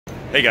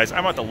Hey guys,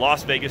 I'm at the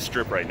Las Vegas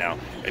Strip right now,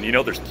 and you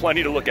know there's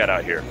plenty to look at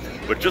out here.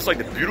 But just like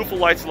the beautiful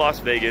lights of Las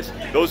Vegas,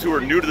 those who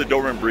are new to the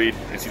Doberman breed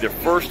and see their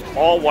first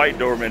all-white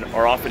Doberman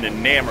are often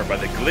enamored by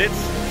the glitz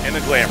and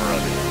the glamour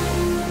of it.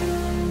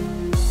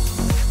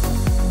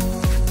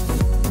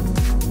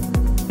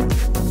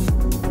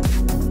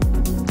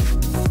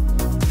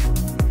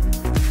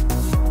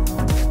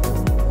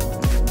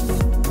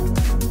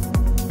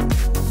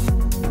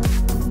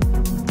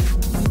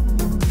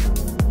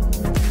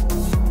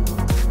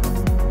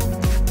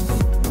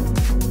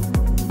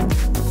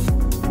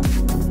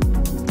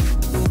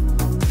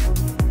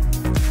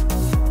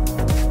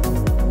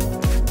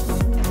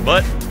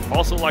 But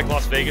also like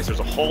Las Vegas, there's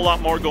a whole lot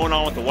more going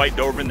on with the white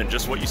Doberman than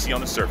just what you see on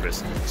the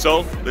surface.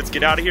 So let's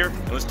get out of here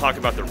and let's talk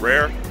about the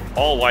rare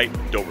all-white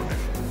Doberman.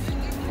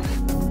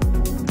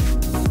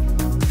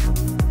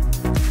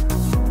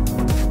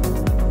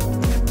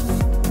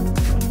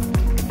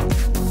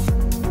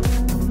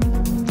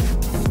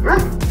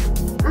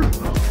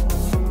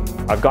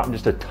 I've gotten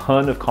just a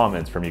ton of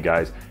comments from you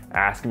guys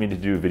asking me to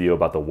do a video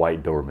about the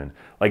white Doberman.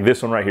 Like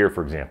this one right here,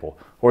 for example,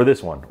 or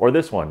this one,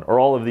 or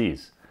all of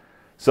these.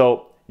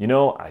 So, you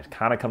know, I've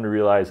kind of come to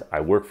realize I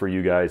work for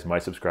you guys, my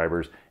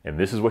subscribers, and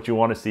this is what you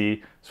want to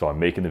see, so I'm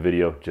making the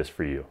video just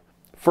for you.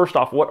 First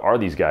off, what are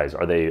these guys?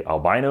 Are they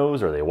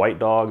albinos? Are they white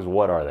dogs?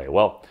 What are they?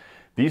 Well,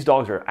 these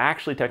dogs are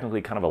actually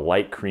technically kind of a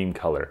light cream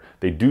color.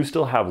 They do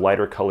still have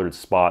lighter colored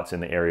spots in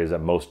the areas that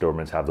most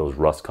Dobermans have, those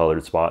rust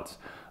colored spots,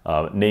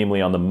 namely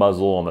on the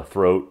muzzle, on the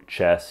throat,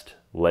 chest,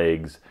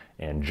 legs,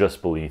 and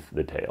just beneath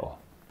the tail.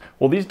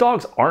 Well, these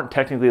dogs aren't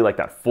technically like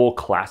that full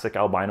classic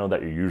albino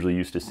that you're usually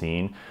used to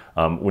seeing.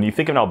 When you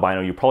think of an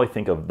albino, you probably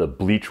think of the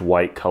bleach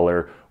white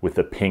color with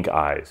the pink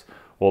eyes.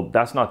 Well,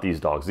 that's not these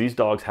dogs. These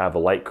dogs have a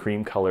light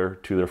cream color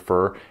to their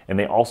fur, and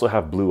they also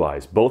have blue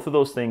eyes. Both of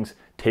those things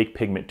take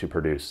pigment to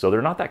produce. So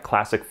they're not that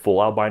classic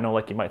full albino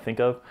like you might think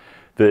of.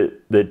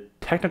 The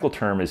technical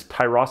term is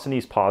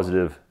tyrosinase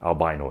positive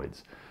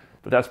albinoids.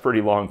 But that's pretty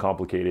long and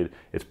complicated.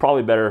 It's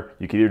probably better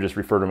you could either just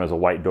refer to them as a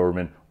white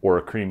Doberman or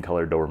a cream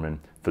colored Doberman.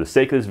 For the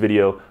sake of this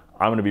video,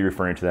 I'm going to be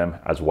referring to them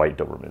as white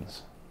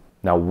Dobermans.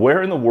 Now,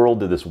 where in the world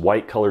did this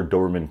white colored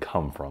Doberman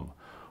come from?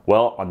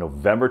 Well, on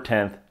November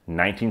 10th,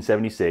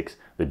 1976,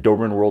 the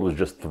Doberman world was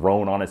just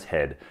thrown on its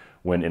head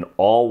when an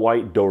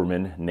all-white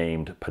Doberman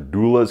named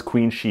Padula's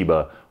Queen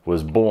Sheba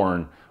was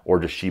born, or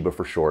just Sheba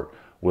for short,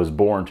 was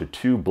born to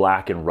two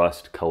black and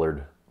rust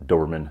colored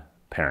Doberman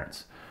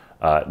parents.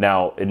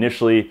 Now,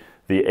 initially,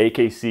 the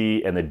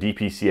AKC and the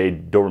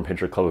DPCA, Doberman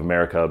Pinscher Club of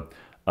America,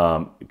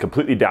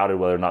 completely doubted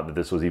whether or not that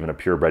this was even a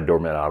purebred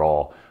Doberman at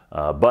all.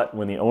 But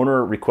when the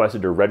owner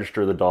requested to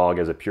register the dog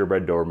as a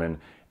purebred Doberman,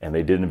 and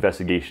they did an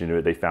investigation into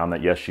it, they found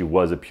that yes, she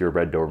was a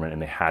purebred Doberman,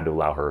 and they had to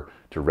allow her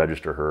to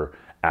register her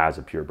as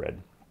a purebred.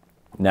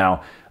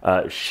 Now,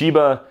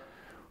 Sheba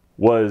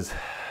was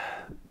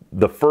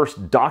the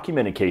first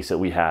documented case that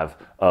we have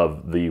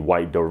of the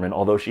white Doberman,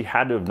 although she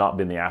had to have not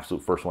been the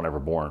absolute first one ever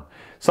born.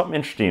 Something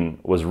interesting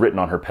was written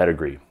on her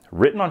pedigree.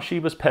 Written on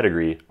Sheba's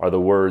pedigree are the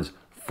words,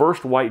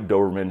 "First white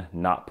Doberman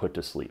not put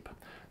to sleep."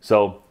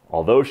 So,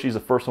 although she's the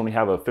first one we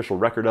have an official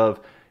record of,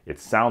 it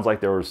sounds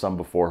like there was some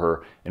before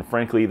her, and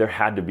frankly, there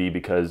had to be,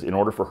 because in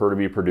order for her to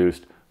be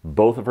produced,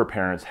 both of her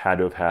parents had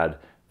to have had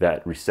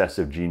that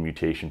recessive gene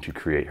mutation to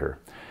create her.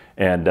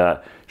 And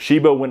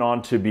Sheba went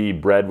on to be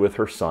bred with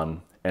her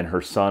son, and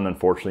her son,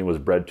 unfortunately, was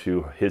bred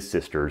to his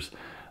sisters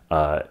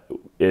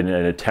in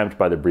an attempt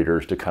by the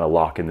breeders to kind of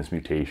lock in this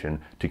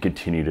mutation to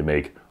continue to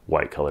make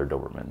white-colored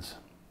Dobermans.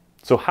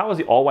 So how is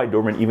the all-white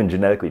Doberman even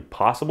genetically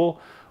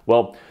possible?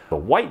 Well, the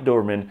white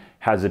Doberman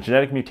has a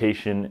genetic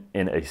mutation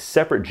in a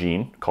separate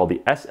gene called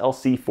the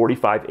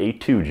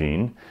SLC45A2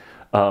 gene,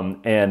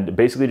 and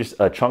basically just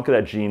a chunk of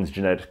that gene's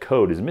genetic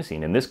code is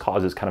missing, and this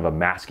causes kind of a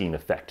masking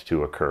effect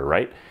to occur,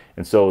 right?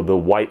 And so the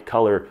white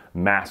color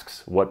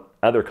masks what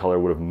other color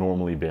would have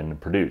normally been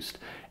produced.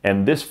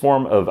 And this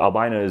form of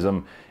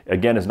albinism,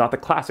 again, is not the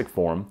classic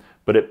form,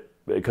 but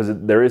because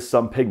there is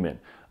some pigment.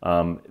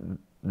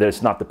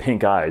 There's not the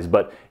pink eyes,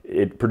 but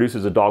it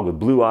produces a dog with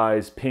blue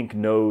eyes, pink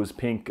nose,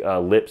 pink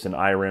lips and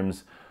eye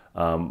rims,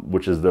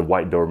 which is the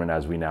white Doberman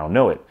as we now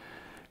know it.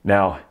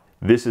 Now,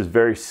 this is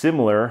very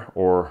similar,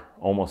 or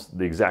almost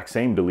the exact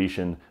same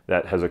deletion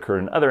that has occurred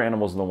in other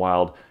animals in the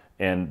wild,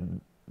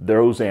 and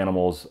those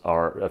animals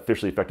are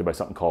officially affected by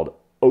something called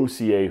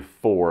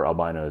OCA4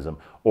 albinism,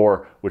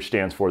 or which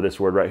stands for this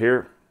word right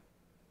here.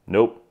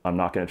 Nope, I'm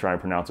not going to try and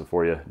pronounce it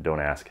for you. Don't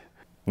ask.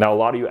 Now, a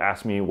lot of you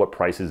ask me what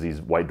prices these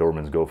white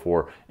Dobermans go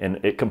for, and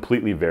it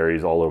completely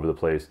varies all over the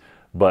place.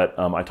 But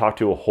I talked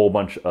to a whole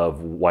bunch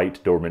of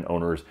white Doberman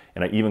owners,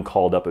 and I even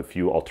called up a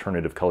few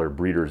alternative colored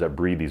breeders that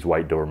breed these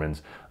white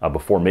Dobermans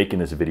before making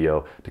this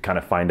video to kind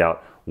of find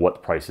out what the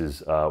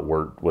prices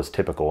was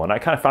typical. And I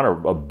kind of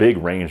found a big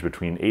range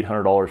between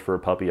 $800 for a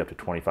puppy up to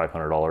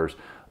 $2,500.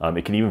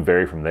 It can even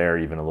vary from there,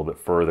 even a little bit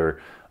further.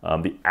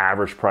 The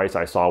average price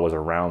I saw was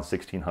around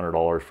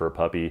 $1,600 for a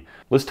puppy.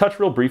 Let's touch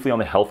real briefly on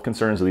the health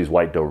concerns of these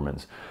white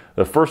Dobermans.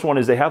 The first one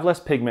is they have less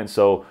pigment,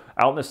 so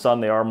out in the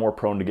sun they are more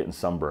prone to getting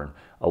sunburn.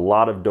 a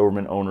lot of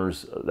Doberman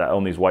owners that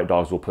own these white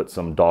dogs will put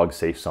some dog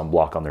safe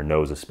sunblock on their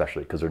nose,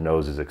 especially because their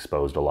nose is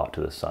exposed a lot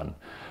to the sun.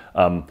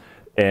 Or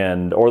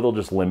they'll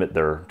just limit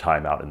their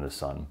time out in the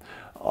sun.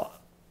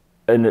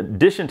 In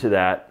addition to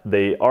that,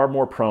 they are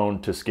more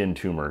prone to skin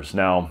tumors.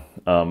 Now,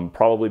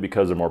 probably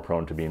because they're more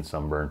prone to being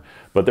sunburned.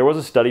 But there was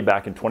a study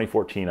back in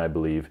 2014, I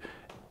believe,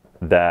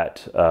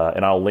 that,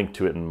 and I'll link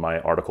to it in my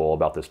article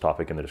about this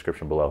topic in the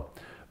description below,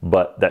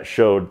 but that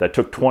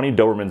took 20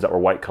 Dobermans that were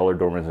white colored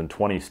Dobermans and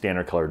 20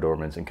 standard colored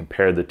Dobermans and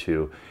compared the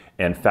two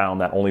and found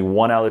that only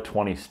 1 out of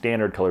 20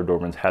 standard colored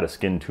Dobermans had a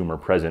skin tumor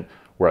present,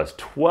 whereas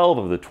 12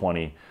 of the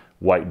 20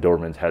 white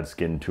Dobermans had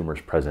skin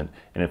tumors present.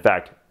 And in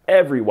fact,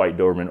 every white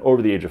Doberman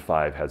over the age of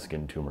 5 had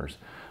skin tumors.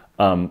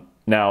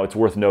 Now, it's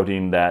worth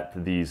noting that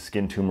these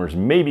skin tumors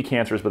may be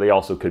cancerous, but they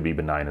also could be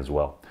benign as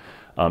well.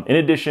 In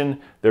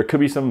addition, there could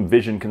be some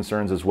vision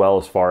concerns as well,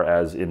 as far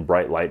as in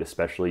bright light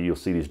especially. You'll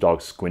see these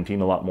dogs squinting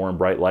a lot more in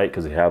bright light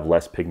because they have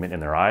less pigment in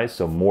their eyes,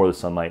 so more of the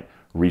sunlight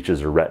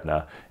reaches their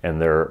retina,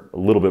 and they're a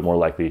little bit more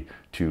likely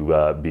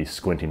to be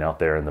squinting out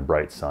there in the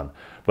bright sun.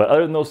 But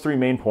other than those 3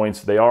 main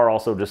points, they are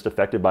also just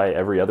affected by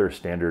every other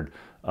standard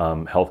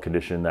health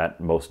condition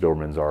that most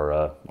Dobermans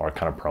are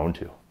kind of prone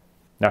to.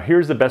 Now,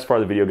 here's the best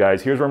part of the video,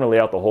 guys. Here's where I'm going to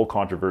lay out the whole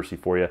controversy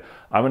for you.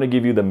 I'm going to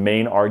give you the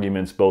main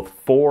arguments both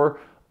for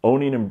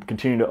owning and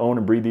continuing to own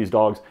and breed these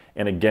dogs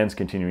and against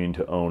continuing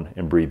to own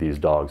and breed these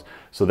dogs.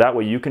 So that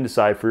way you can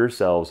decide for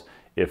yourselves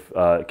if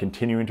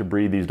continuing to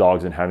breed these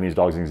dogs and having these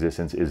dogs in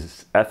existence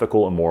is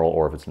ethical and moral,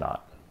 or if it's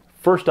not.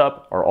 First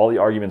up are all the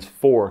arguments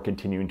for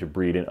continuing to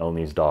breed and own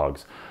these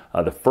dogs.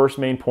 The first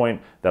main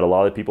point that a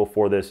lot of the people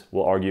for this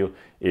will argue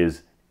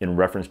is in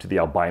reference to the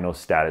albino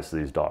status of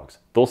these dogs.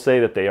 They'll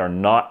say that they are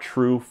not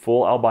true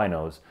full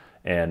albinos,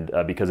 and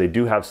because they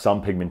do have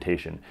some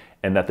pigmentation,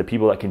 and that the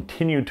people that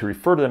continue to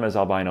refer to them as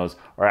albinos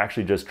are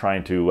actually just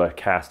trying to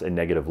cast a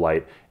negative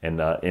light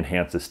and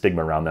enhance the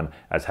stigma around them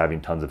as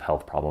having tons of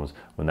health problems,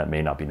 when that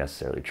may not be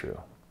necessarily true.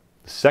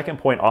 The second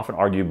point often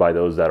argued by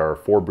those that are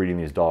for breeding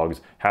these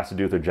dogs has to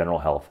do with their general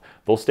health.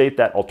 They'll state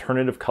that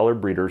alternative color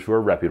breeders who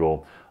are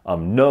reputable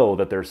know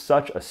that there's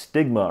such a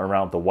stigma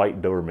around the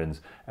white Dobermans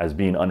as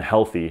being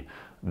unhealthy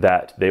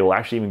that they will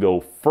actually even go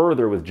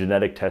further with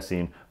genetic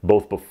testing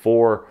both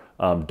before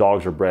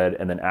dogs are bred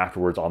and then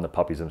afterwards on the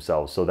puppies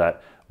themselves, so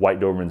that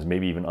white Dobermans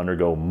maybe even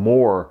undergo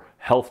more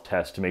health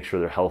tests to make sure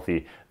they're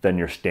healthy than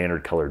your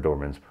standard colored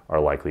Dobermans are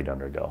likely to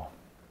undergo.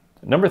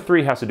 Number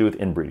 3 has to do with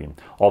inbreeding.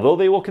 Although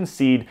they will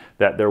concede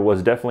that there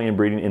was definitely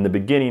inbreeding in the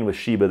beginning with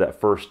Sheba,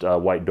 that first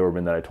white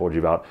Doberman that I told you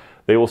about,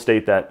 they will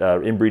state that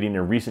inbreeding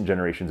in recent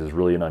generations is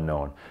really an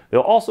unknown.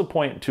 They'll also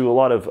point to a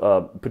lot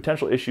of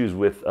potential issues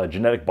with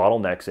genetic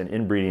bottlenecks and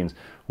inbreedings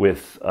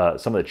with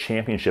some of the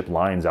championship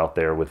lines out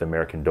there with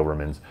American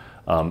Dobermans.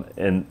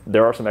 And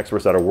there are some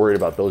experts that are worried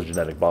about those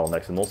genetic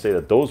bottlenecks, and they'll say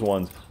that those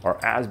ones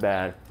are as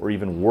bad or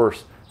even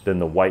worse than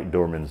the white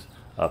Doberman's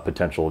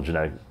potential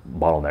genetic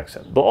bottlenecks.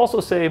 They'll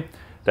also say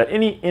that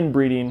any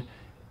inbreeding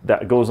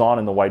that goes on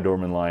in the white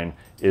Doberman line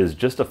is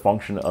just a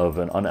function of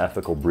an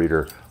unethical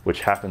breeder,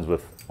 which happens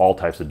with all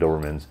types of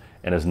Dobermans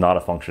and is not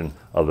a function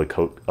of the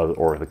coat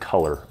or the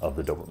color of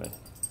the Doberman.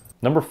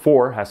 Number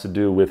 4 has to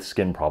do with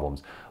skin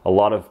problems. A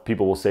lot of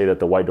people will say that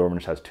the white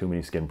Doberman has too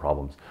many skin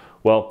problems.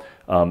 Well,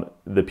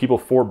 the people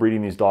for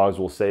breeding these dogs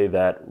will say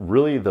that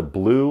really the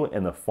blue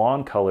and the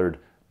fawn colored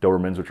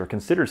Dobermans, which are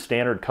considered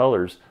standard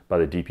colors by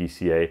the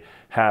DPCA,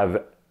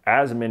 have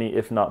as many,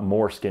 if not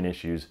more, skin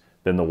issues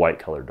than the white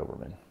colored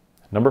Doberman.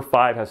 Number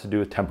 5 has to do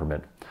with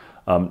temperament.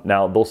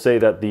 Now, they'll say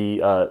that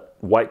the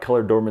white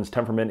colored Doberman's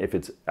temperament, if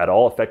it's at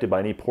all affected by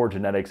any poor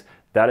genetics,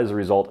 that is a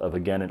result of,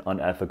 again, an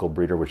unethical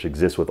breeder which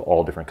exists with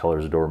all different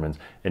colors of Dobermans,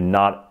 and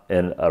not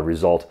a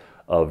result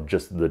of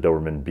just the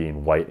Doberman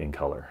being white in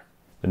color.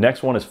 The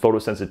next one is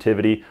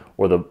photosensitivity,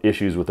 or the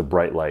issues with the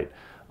bright light.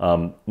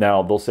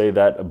 Now, they'll say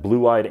that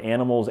blue-eyed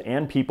animals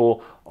and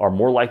people are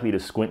more likely to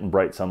squint in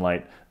bright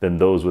sunlight than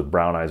those with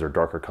brown eyes or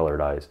darker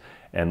colored eyes.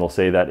 And they'll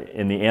say that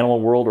in the animal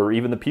world, or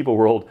even the people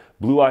world,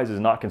 blue eyes is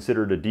not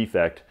considered a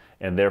defect,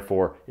 and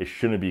therefore it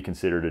shouldn't be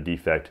considered a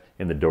defect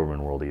in the Doberman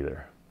world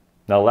either.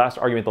 Now, the last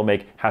argument they'll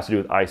make has to do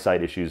with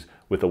eyesight issues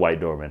with the white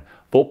Doberman.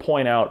 They'll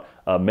point out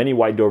many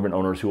white Doberman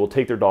owners who will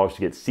take their dogs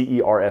to get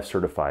CERF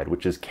certified,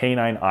 which is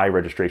Canine Eye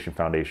Registration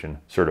Foundation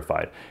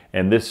certified.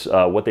 And this,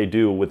 what they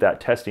do with that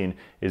testing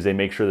is they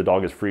make sure the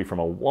dog is free from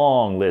a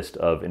long list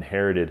of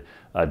inherited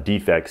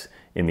defects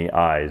in the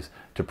eyes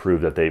to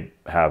prove that they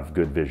have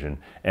good vision.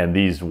 And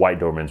these white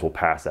Dobermans will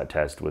pass that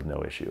test with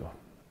no issue.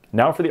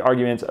 Now for the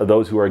arguments of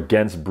those who are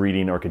against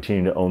breeding or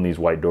continuing to own these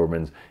white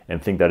Dobermans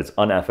and think that it's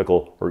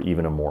unethical or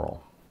even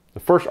immoral. The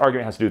first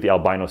argument has to do with the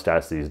albino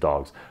status of these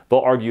dogs. They'll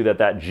argue that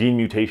that gene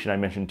mutation I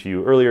mentioned to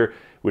you earlier,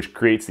 which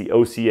creates the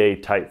OCA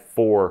type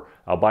 4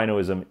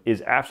 albinoism,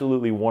 is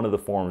absolutely one of the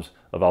forms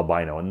of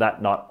albino, and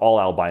that not all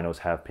albinos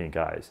have pink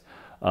eyes.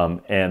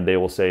 And they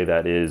will say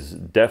that is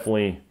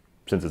definitely,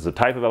 since it's a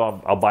type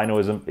of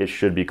albinoism, it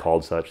should be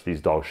called such.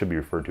 These dogs should be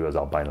referred to as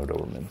albino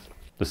Dobermans.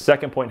 The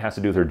second point has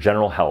to do with their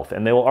general health,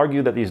 and they will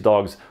argue that these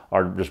dogs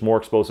are just more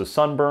exposed to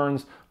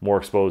sunburns, more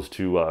exposed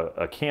to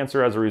a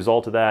cancer as a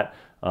result of that,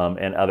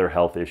 and other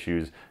health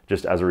issues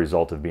just as a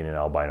result of being an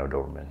albino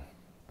Doberman.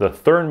 The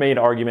third main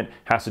argument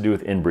has to do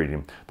with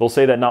inbreeding. They'll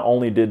say that not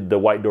only did the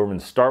white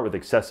Dobermans start with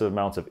excessive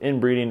amounts of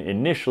inbreeding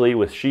initially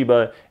with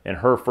Sheba and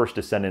her first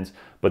descendants,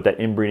 but that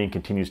inbreeding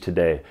continues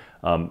today.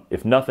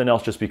 If nothing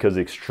else, just because of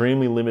the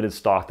extremely limited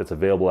stock that's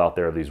available out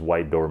there of these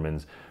white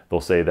Dobermans, they'll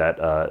say that,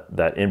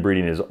 that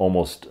inbreeding is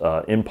almost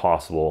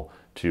impossible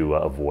to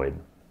avoid.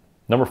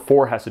 Number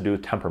 4 has to do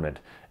with temperament,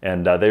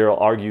 and they will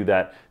argue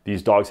that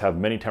these dogs have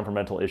many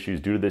temperamental issues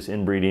due to this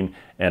inbreeding,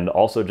 and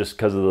also just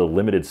because of the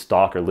limited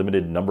stock or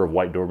limited number of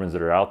white Dobermans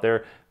that are out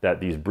there, that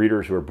these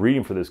breeders who are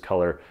breeding for this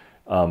color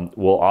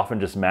will often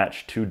just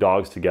match 2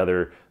 dogs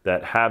together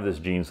that have this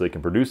gene so they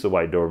can produce the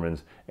white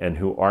Dobermans and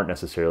who aren't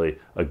necessarily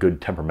a good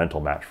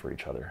temperamental match for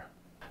each other.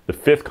 The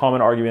 5th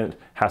common argument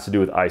has to do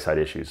with eyesight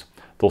issues.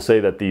 They'll say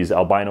that these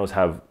albinos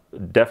have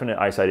definite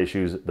eyesight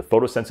issues, the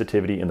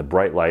photosensitivity in the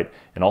bright light,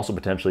 and also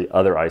potentially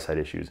other eyesight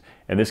issues.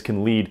 And this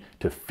can lead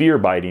to fear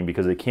biting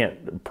because they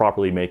can't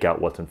properly make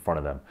out what's in front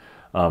of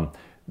them.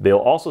 They'll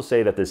also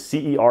say that the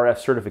CERF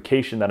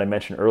certification that I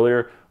mentioned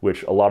earlier,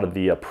 which a lot of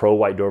the pro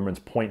white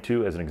Dobermans point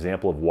to as an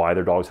example of why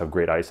their dogs have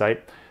great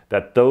eyesight,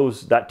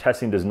 that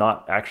testing does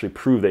not actually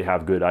prove they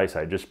have good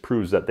eyesight. It just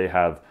proves that they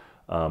have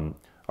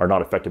are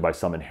not affected by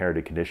some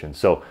inherited conditions.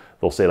 So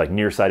they'll say like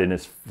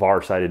nearsightedness,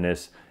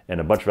 farsightedness,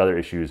 and a bunch of other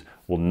issues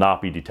will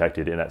not be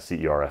detected in that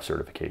CERF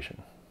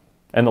certification.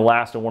 And the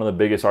last and one of the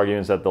biggest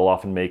arguments that they'll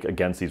often make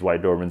against these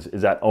white Dobermans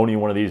is that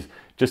owning one of these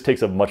just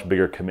takes a much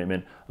bigger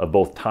commitment of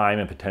both time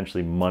and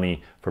potentially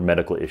money for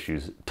medical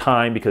issues.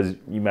 Time, because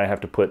you might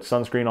have to put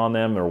sunscreen on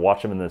them or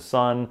watch them in the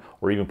sun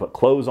or even put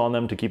clothes on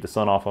them to keep the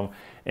sun off them,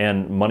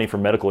 and money for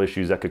medical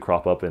issues that could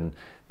crop up and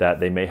that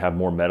they may have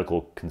more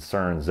medical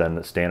concerns than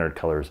the standard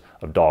colors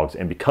of dogs.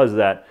 And because of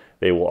that,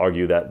 they will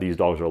argue that these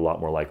dogs are a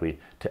lot more likely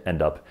to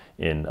end up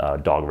in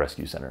dog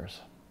rescue centers.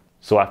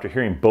 So after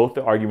hearing both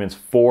the arguments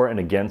for and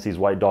against these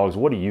white dogs,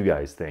 what do you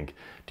guys think?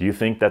 Do you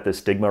think that the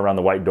stigma around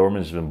the white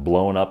Dobermans has been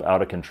blown up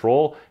out of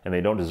control and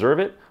they don't deserve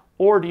it?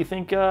 Or do you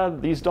think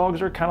these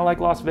dogs are kind of like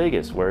Las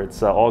Vegas, where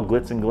it's all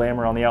glitz and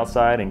glamour on the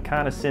outside and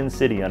kind of Sin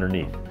City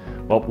underneath?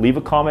 Well, leave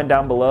a comment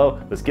down below.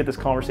 Let's get this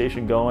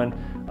conversation going.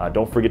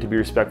 Don't forget to be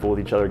respectful with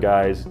each other,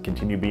 guys.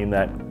 Continue being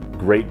that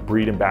great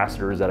breed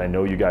ambassadors that I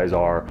know you guys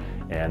are.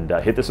 And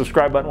hit the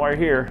subscribe button while you're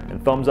here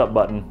and thumbs up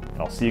button.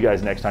 And I'll see you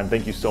guys next time.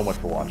 Thank you so much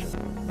for watching.